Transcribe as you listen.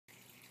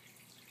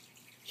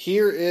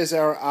Here is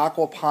our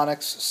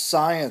aquaponics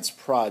science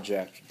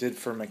project did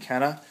for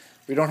McKenna.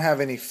 We don't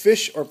have any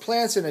fish or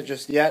plants in it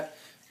just yet,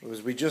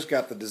 because we just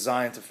got the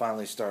design to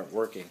finally start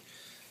working.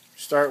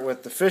 Start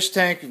with the fish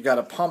tank. We've got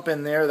a pump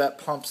in there that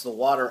pumps the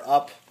water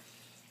up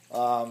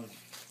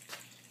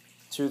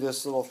to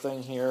this little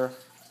thing here.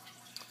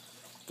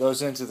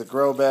 Goes into the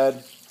grow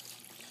bed.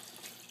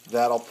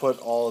 That'll put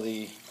all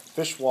the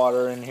fish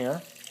water in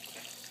here.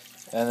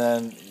 And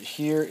then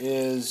here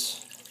is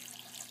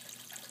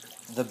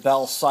the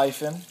bell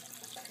siphon.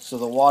 So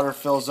the water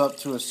fills up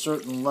to a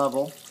certain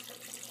level,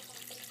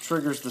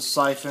 triggers the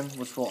siphon,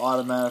 which will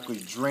automatically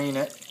drain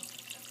it,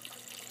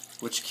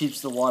 which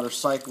keeps the water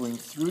cycling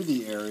through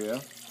the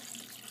area.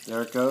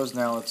 There it goes.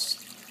 Now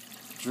it's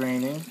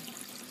draining.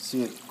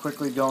 See it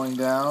quickly going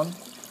down.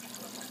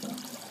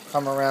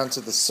 Come around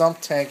to the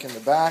sump tank in the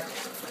back.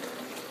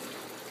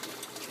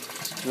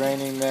 It's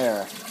draining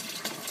there.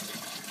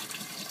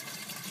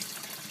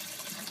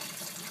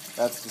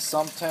 That's the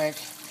sump tank.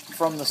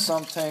 From the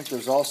sump tank,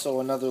 there's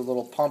also another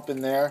little pump in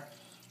there.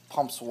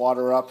 Pumps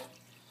water up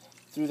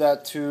through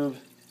that tube,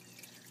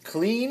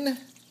 clean,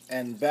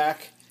 and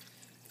back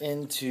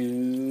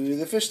into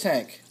the fish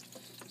tank.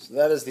 So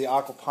that is the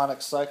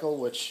aquaponics cycle,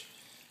 which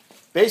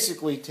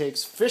basically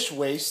takes fish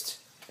waste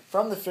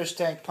from the fish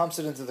tank, pumps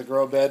it into the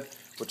grow bed,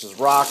 which is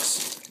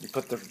rocks. You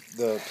put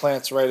the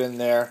plants right in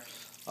there.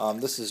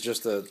 This is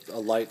just a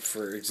light,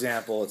 for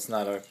example. It's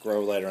not a grow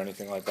light or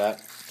anything like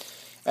that.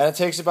 And it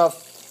takes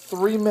about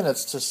 3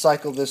 minutes to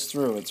cycle this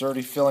through. It's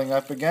already filling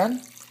up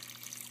again,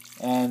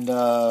 and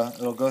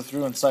it'll go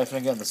through and siphon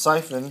again. The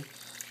siphon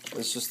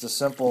is just a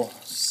simple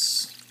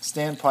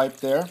standpipe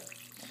there.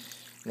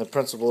 And the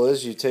principle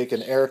is you take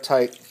an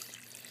airtight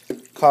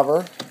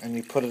cover and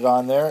you put it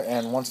on there,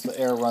 and once the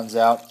air runs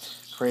out,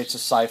 creates a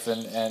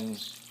siphon and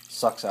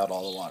sucks out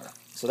all the water.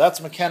 So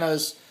that's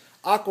McKenna's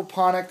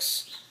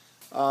aquaponics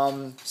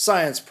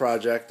science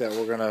project that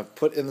we're going to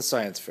put in the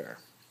science fair.